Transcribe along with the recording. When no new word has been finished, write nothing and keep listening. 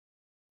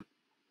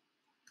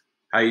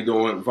How you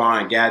doing,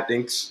 Vaughn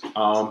Gathings?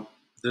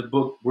 The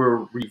book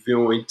we're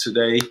reviewing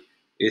today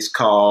is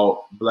called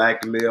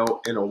Black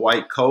Male in a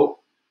White Coat.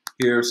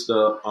 Here's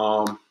the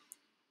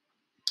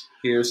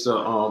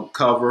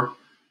cover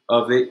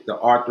of it. The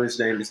author's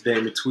name is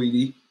Damon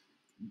Woody.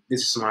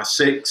 This is my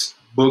sixth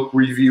book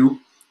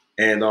review,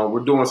 and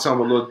we're doing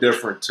something a little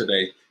different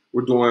today.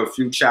 We're doing a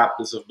few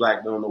chapters of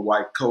Black Male in a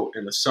White Coat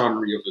and a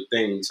summary of the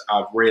things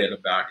I've read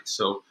about it.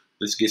 So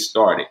let's get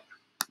started.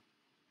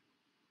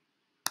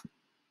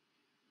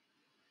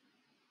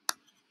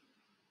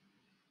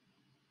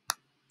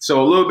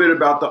 So a little bit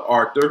about the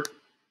author.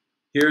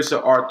 Here's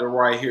the author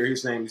right here.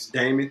 His name is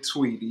Damon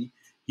Woody.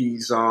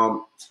 He's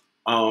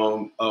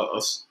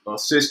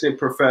assistant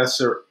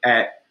professor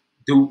at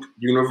Duke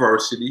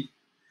University,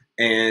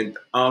 and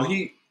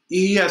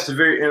he has a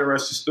very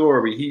interesting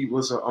story. He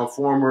was a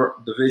former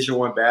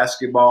Division I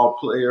basketball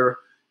player.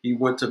 He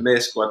went to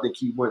med school. I think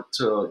he went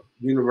to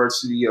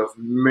University of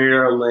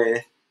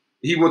Maryland.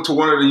 He went to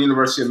one of the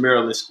University of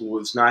Maryland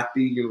schools, not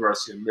the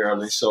University of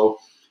Maryland. So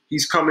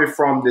he's coming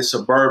from the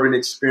suburban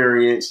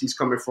experience. He's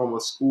coming from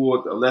a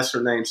school, a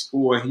lesser named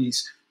school, and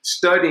he's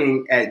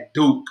studying at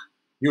Duke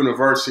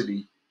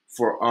University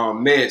for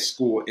med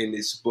school in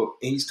this book.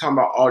 And he's talking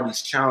about all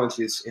these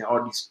challenges and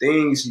all these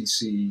things he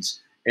sees.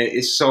 And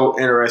it's so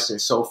interesting,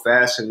 so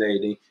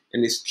fascinating,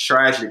 and it's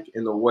tragic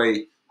in a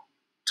way,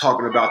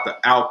 talking about the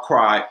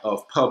outcry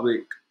of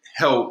public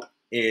health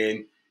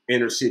in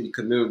inner city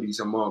communities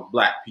among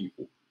Black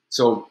people.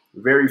 So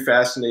very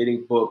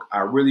fascinating book. I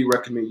really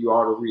recommend you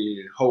all to read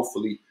it. And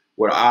hopefully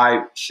what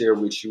I share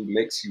with you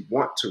makes you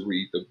want to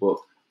read the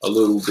book a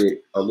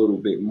little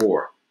bit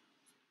more.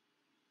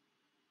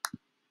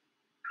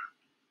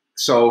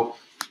 So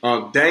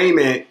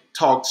Damon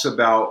talks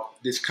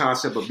about this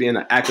concept of being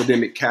an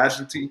academic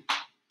casualty.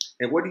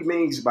 And what he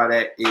means by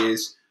that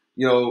is,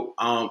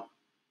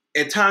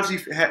 at times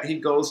he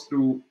goes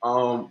through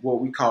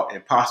what we call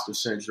imposter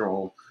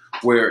syndrome,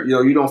 where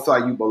you don't feel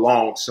like you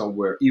belong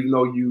somewhere, even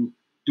though you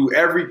do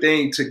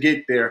everything to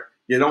get there.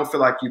 You don't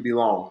feel like you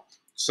belong.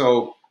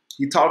 So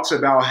he talks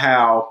about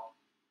how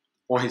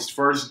on his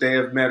first day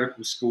of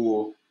medical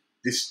school,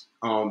 this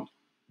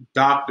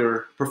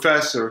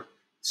professor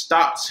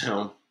stops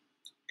him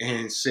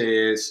and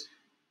says,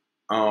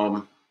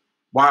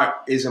 "Why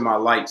isn't my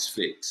lights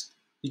fixed?"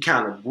 He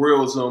kind of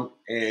grills him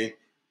and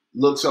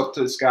looks up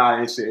to the sky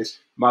and says,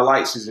 "My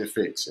lights isn't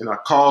fixed, and I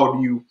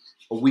called you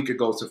a week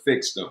ago to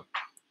fix them."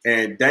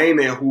 And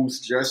Damon, who's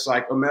just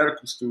like a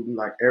medical student,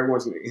 like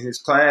everyone's in his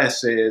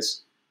class,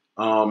 says,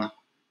 "I'm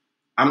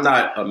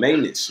not a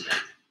maintenance man.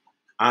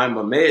 I'm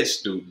a med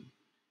student."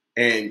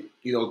 And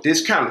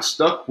this kind of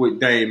stuck with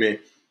Damon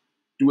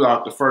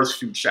throughout the first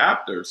few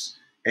chapters,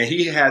 and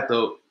he had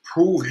to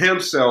prove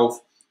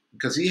himself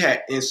because he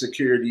had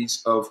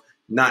insecurities of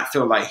not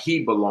feeling like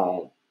he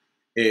belonged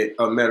in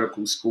a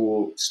medical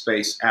school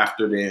space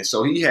after then.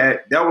 So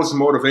that was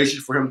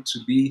motivation for him to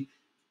be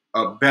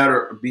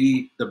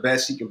the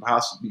best he can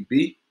possibly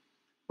be.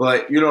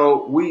 But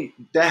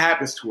that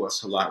happens to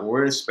us a lot.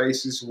 We're in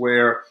spaces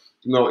where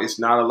it's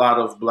not a lot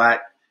of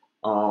Blacks,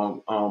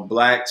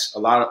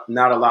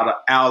 not a lot of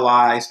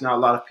allies, not a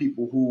lot of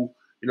people who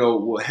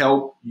will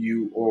help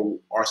you or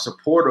are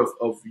supportive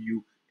of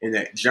you in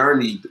that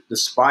journey,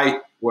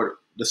 despite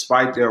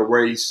their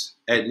race,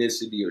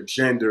 ethnicity, or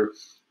gender.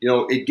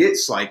 It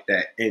gets like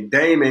that. And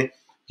Damon,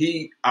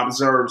 he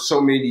observed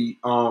so many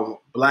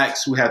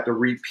Blacks who had to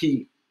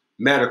repeat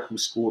medical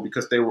school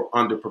because they were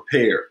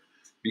underprepared,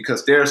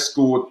 because their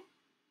school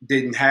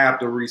didn't have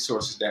the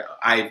resources that an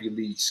Ivy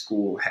League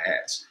school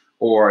has,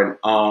 or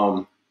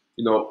an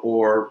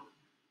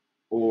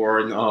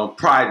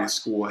private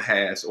school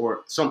has,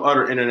 or some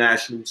other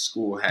international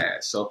school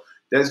has. So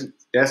that's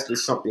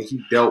just something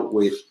he dealt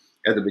with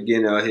at the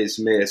beginning of his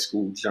med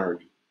school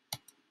journey.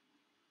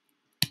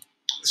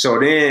 So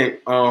then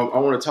I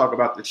want to talk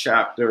about the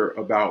chapter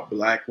about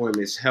Black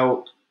women's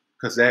health,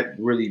 because that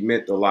really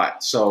meant a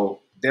lot.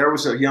 So there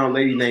was a young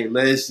lady named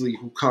Leslie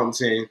who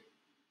comes in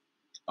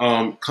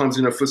a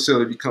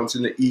facility, comes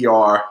in the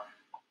ER,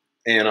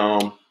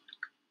 and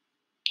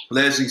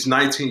Leslie's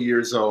 19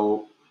 years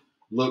old,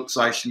 looks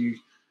like she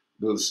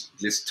was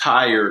just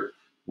tired,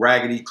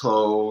 raggedy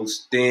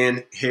clothes,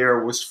 thin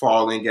hair was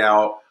falling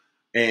out,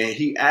 and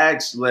he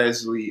asked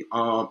Leslie,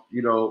 "Are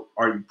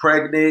you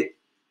pregnant?"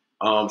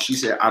 She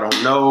said, "I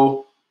don't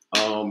know,"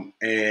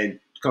 and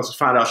comes to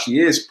find out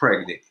she is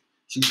pregnant.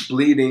 She's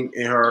bleeding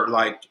in her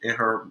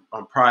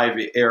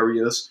private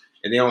areas,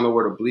 and they don't know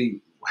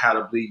how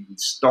the bleeding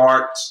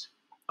starts.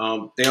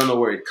 They don't know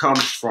where it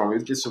comes from.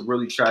 It's just a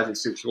really tragic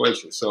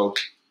situation. So,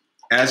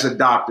 as a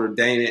doctor,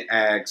 Damon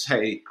asks,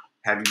 "Hey,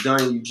 have you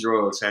done any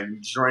drugs? Have you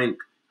drank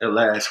in the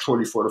last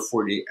 24 to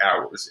 48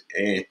 hours?"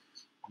 And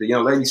the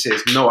young lady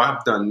says, "No,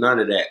 I've done none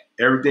of that.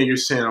 Everything you're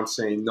saying, I'm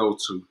saying no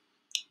to."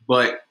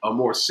 But a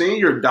more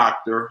senior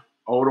doctor,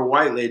 older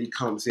white lady,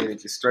 comes in and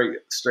just straight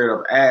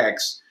up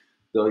asks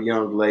the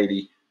young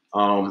lady,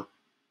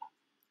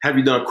 "Have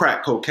you done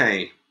crack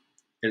cocaine?"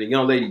 And the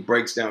young lady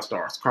breaks down,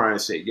 starts crying,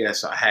 and said,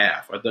 "Yes, I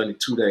have. I done it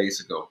 2 days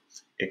ago."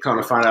 And kind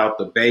of find out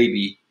the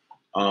baby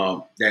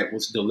that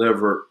was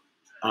delivered,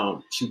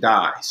 she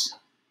dies.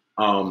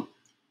 Um,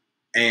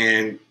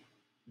 and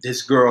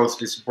this girl's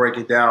just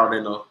breaking down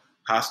in a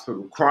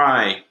hospital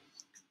crying.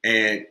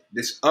 And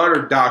this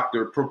other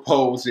doctor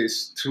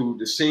proposes to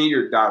the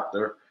senior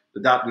doctor.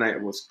 The doctor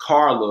name was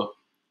Carla,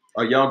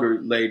 a younger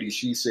lady.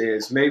 She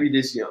says maybe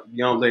this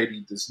young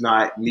lady does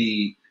not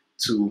need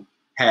to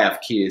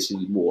have kids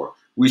anymore.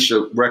 We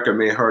should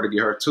recommend her to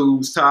get her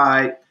tubes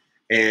tied,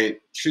 and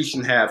she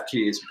shouldn't have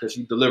kids because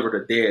she delivered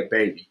a dead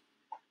baby.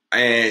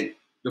 And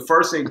the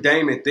first thing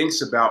Damon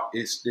thinks about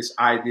is this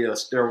idea of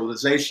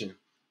sterilization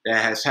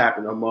that has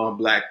happened among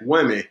black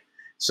women.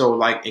 So,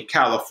 like in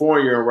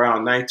California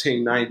around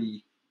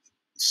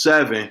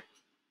 1997,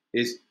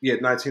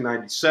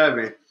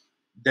 1997,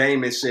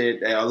 Damon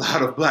said that a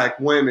lot of black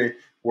women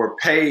were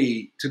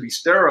paid to be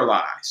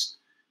sterilized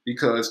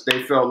because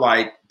they felt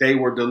like they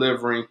were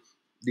delivering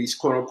these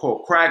quote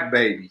unquote crack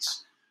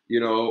babies. They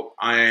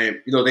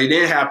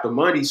didn't have the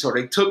money, so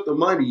they took the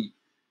money,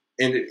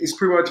 and it's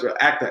pretty much an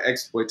act of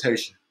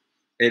exploitation.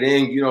 And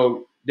then,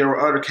 there were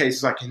other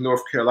cases like in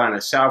North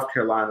Carolina, South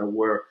Carolina,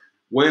 where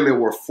women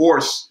were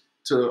forced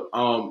to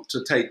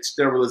take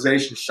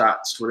sterilization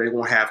shots where they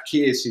won't have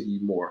kids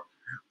anymore,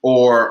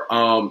 or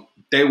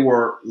they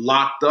were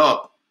locked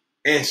up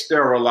and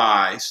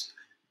sterilized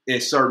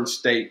in certain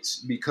states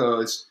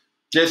because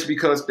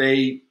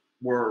they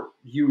were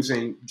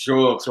using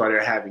drugs while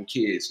they're having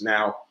kids.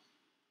 Now,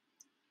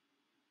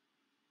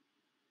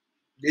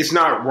 it's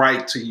not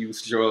right to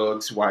use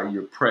drugs while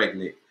you're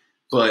pregnant,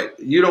 but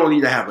you don't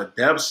need to have a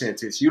death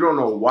sentence. You don't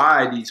know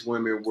why these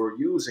women were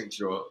using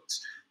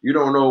drugs. You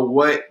don't know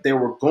what they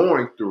were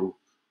going through.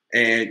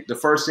 And the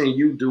first thing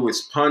you do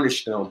is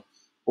punish them,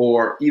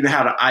 or even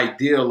have the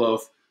ideal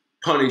of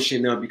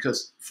punishing them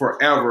because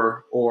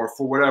forever or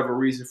for whatever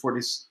reason for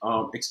this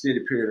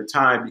extended period of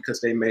time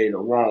because they made a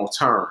wrong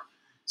turn.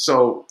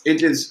 So it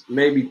just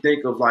made me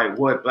think of like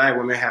what black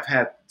women have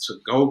had to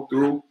go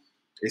through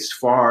as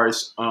far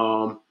as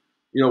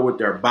with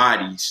their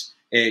bodies.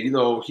 And he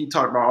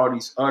talked about all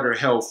these other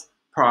health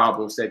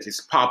problems that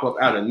just pop up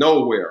out of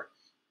nowhere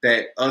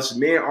that us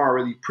men aren't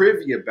really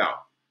privy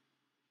about.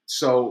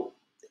 So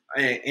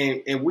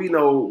and we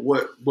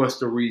know what's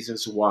the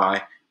reasons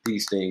why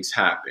these things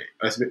happen,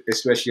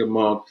 especially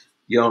among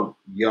young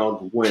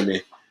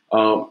women.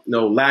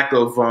 Lack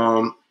of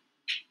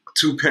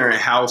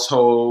two-parent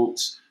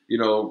households,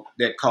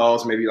 that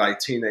cause maybe like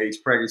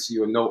teenage pregnancy,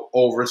 or no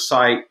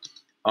oversight,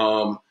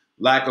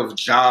 lack of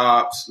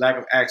jobs, lack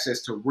of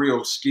access to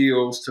real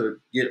skills to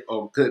get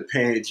a good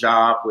paying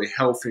job with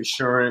health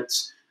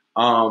insurance.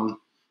 The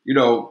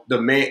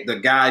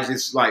guy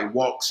just like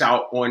walks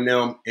out on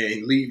them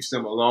and leaves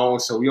them alone.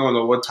 So we don't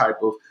know what type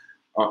of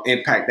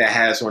impact that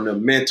has on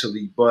them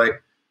mentally,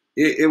 but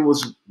it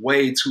was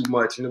way too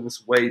much and it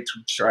was way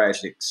too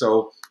tragic.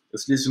 So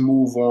let's just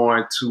move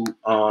on to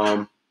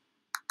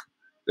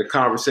the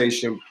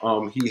conversation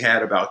he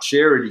had about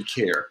charity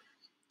care.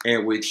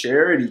 And with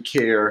charity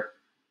care,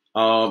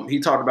 he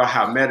talked about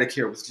how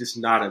Medicare was just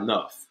not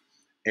enough.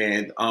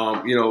 And,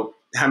 how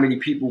many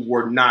people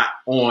were not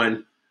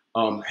on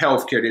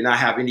health care, did not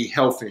have any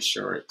health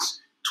insurance,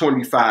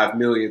 25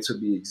 million to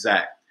be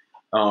exact,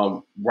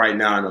 right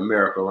now in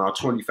America, around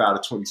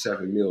 25 to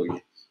 27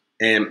 million.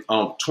 And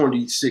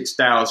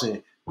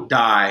 26,000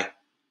 die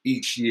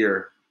each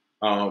year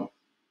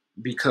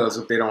because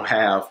if they don't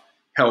have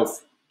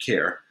health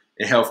care,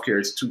 and health care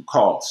is too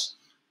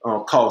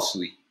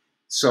costly.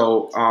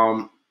 So,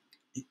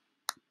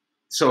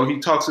 so he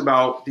talks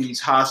about these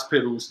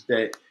hospitals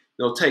that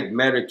they'll take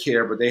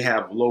Medicare, but they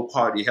have low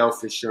quality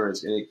health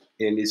insurance, and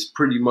it's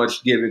pretty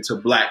much given to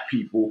black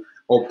people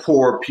or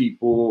poor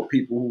people,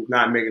 people who are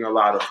not making a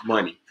lot of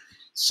money.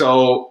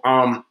 So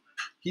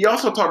he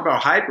also talked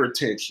about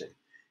hypertension,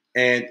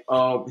 and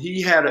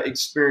he had an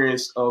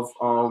experience of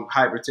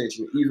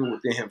hypertension even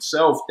within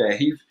himself, that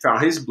he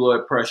found his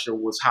blood pressure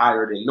was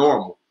higher than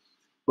normal.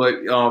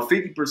 But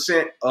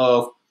 50%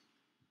 of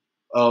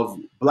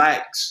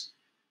blacks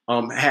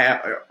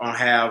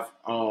have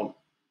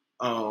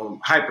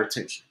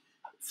hypertension.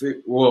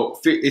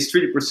 Well, it's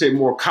 50%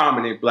 more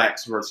common in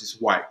blacks versus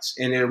whites,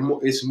 and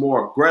it's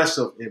more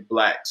aggressive in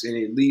blacks, and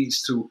it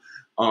leads to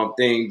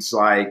things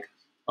like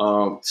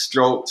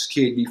strokes,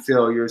 kidney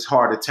failures,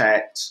 heart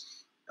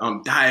attacks,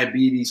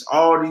 diabetes,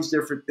 all these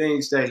different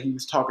things that he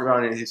was talking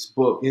about in his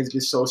book. It's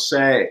just so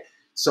sad.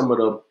 Some of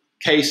the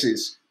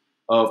cases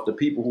of the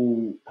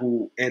people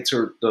who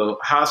entered the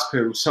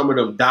hospital, some of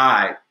them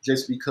died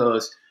just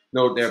because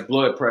their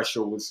blood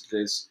pressure was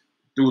just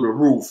through the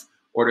roof,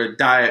 or their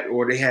diet,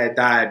 or they had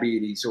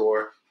diabetes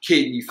or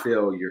kidney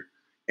failure.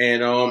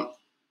 And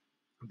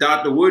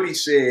Dr. Woody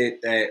said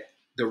that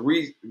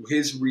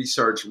his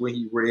research when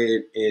he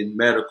read in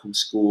medical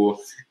school,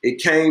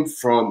 it came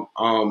from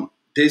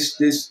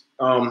these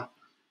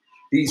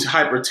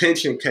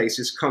hypertension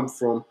cases come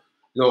from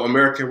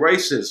American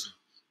racism.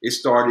 It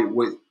started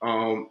with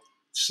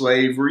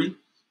slavery,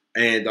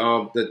 and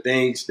the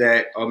things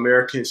that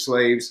American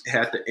slaves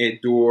had to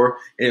endure,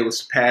 and it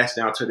was passed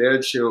down to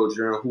their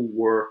children who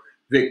were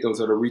victims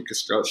of the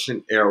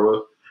Reconstruction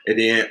era, and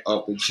then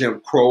of the Jim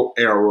Crow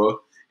era,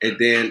 and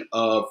then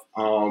of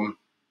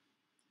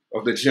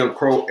the Jim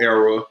Crow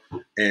era,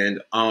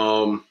 and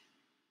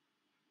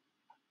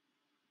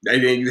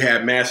then you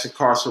have mass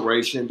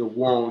incarceration, the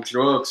war on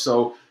drugs.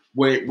 So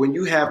when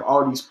you have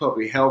all these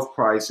public health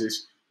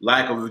crises,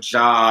 lack of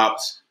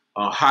jobs,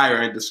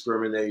 hiring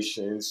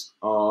discriminations,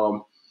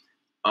 all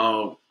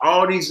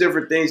these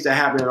different things that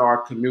happen in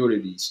our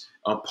communities,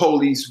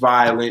 police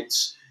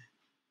violence,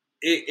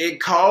 it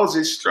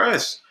causes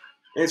stress,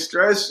 and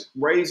stress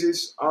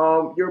raises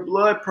your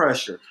blood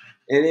pressure.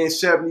 And then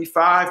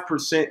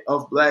 75%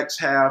 of blacks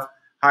have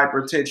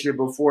hypertension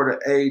before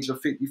the age of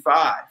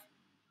 55.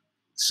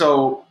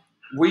 So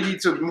we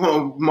need to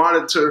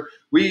monitor.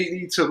 We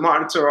need to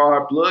monitor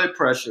our blood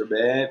pressure,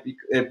 man.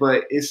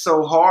 But it's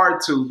so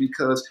hard to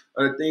because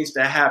of the things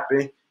that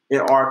happen in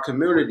our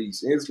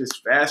communities. And it's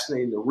just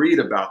fascinating to read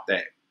about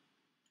that.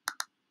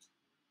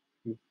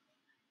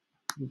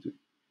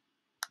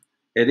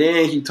 And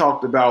then he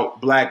talked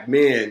about black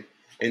men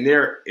and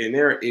their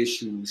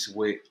issues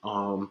with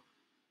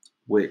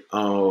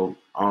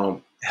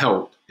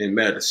health and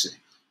medicine.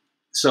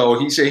 So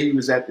he said he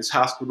was at this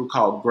hospital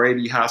called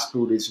Grady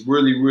Hospital. This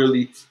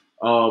really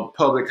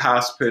public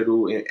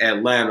hospital in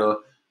Atlanta,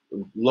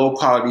 low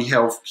quality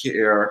health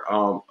care.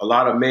 A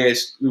lot of med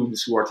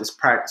students who are just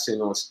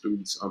practicing on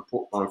students,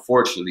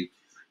 unfortunately.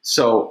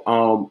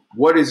 So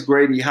what is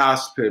Grady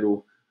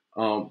Hospital?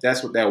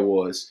 That's what that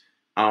was.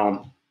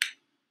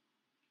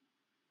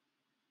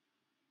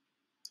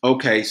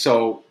 Okay,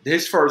 so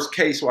his first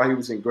case while he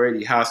was in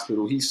Grady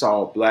Hospital, he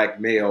saw a black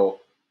male.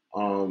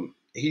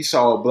 He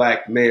saw a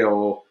black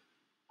male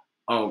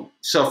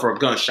suffer a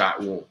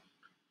gunshot wound.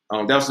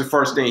 That was the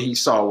first thing he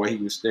saw when he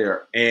was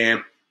there.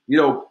 And,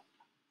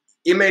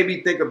 it made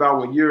me think about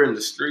when you're in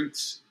the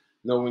streets,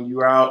 when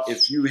you're out,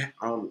 if you,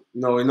 and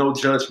no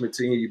judgment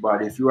to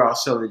anybody, if you're out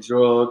selling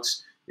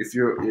drugs, if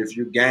you're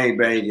gang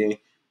banging,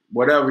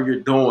 whatever you're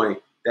doing,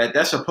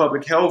 that's a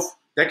public health,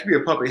 that could be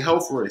a public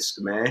health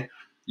risk, man.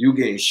 You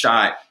getting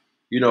shot,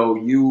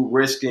 you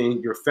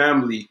risking your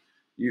family,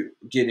 you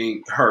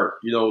getting hurt,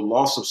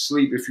 loss of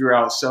sleep if you're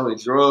out selling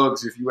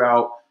drugs, if you're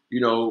out,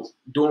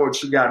 doing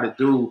what you got to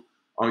do,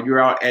 you're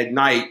out at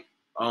night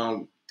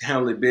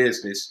handling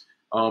business.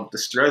 The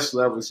stress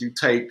levels you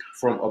take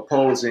from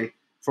opposing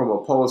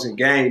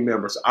gang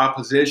members,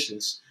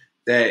 oppositions,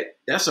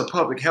 that's a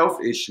public health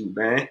issue,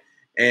 man.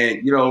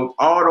 And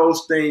all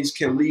those things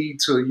can lead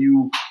to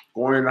you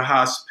going in the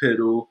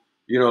hospital.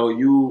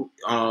 You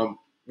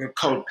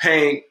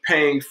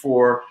paying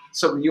for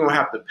something you don't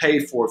have to pay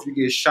for. If you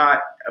get shot,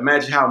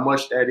 imagine how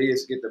much that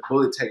is to get the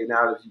bullet taken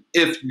out of you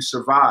if you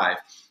survive.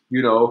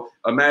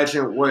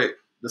 Imagine what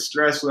the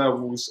stress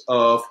levels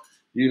of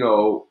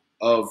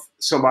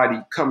somebody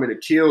coming to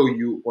kill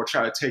you or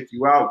try to take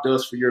you out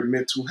does for your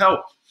mental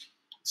health.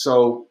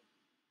 So,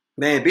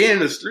 man, being in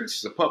the streets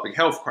is a public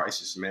health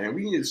crisis, man.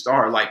 We need to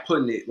start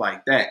putting it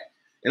like that.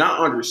 And I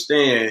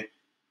understand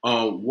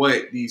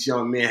what these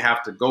young men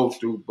have to go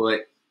through,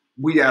 but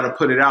we got to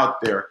put it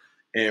out there.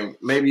 And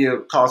maybe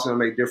it causes them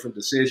to make different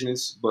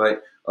decisions.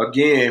 But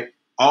again,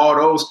 all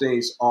those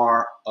things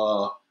are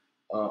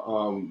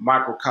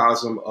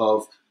microcosm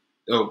of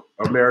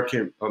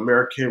American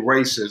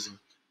racism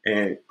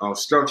and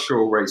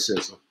structural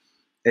racism.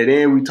 And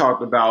then we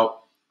talked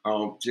about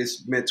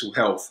just mental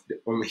health.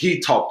 He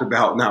talked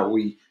about, not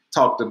we,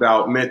 talked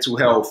about mental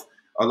health.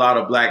 A lot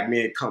of black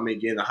men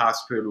coming in the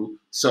hospital,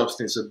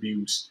 substance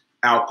abuse,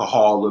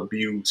 alcohol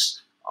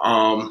abuse,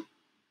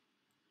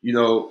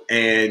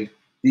 and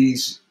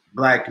these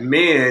black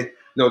men,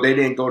 they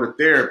didn't go to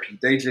therapy.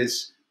 They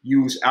just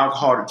use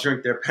alcohol to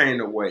drink their pain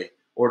away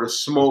or to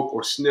smoke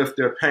or sniff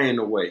their pain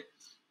away.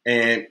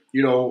 And,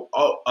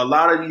 a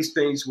lot of these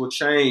things will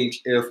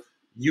change if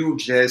you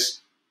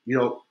just,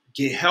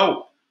 get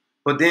help.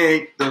 But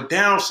then the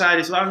downside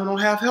is a lot of them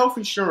don't have health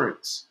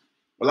insurance.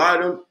 A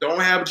lot of them don't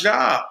have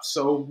jobs.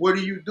 So what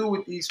do you do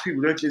with these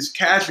people? They're just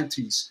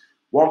casualties,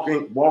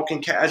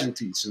 walking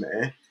casualties,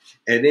 man.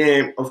 And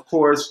then, of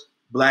course,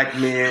 black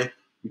men,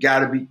 we got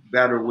to be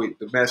better with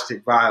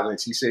domestic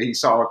violence. He said he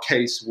saw a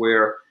case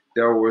where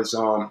there was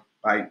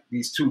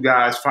these two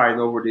guys fighting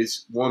over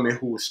this woman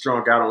who was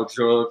strung out on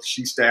drugs.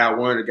 She stabbed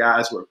one of the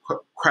guys with a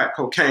crack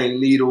cocaine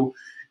needle,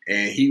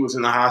 and he was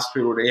in the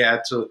hospital. They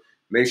had to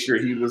make sure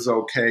he was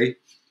okay.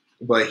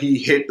 But he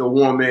hit the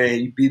woman,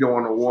 he beat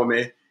on the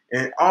woman,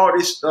 and all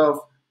this stuff,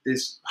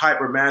 this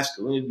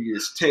hypermasculinity,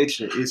 this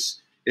tension, is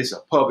a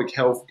public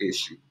health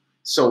issue.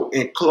 So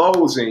in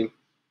closing,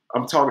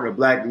 I'm talking to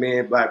black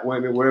men, black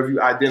women, whatever you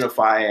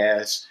identify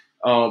as.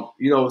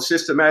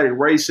 Systematic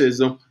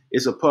racism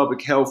is a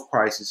public health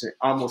crisis, and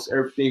almost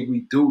everything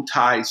we do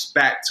ties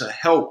back to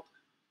health.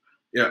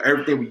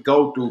 Everything we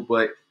go through,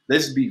 but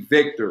let's be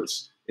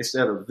victors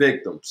instead of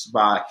victims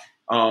by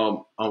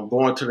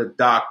going to the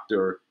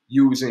doctor,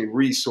 using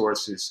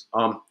resources,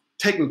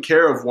 taking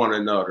care of one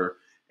another,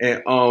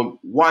 and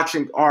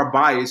watching our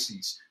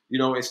biases. you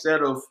know,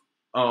 instead of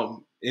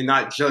and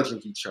not judging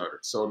each other.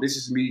 So this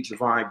is me,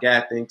 Javon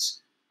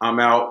Gathings. I'm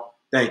out.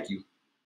 Thank you.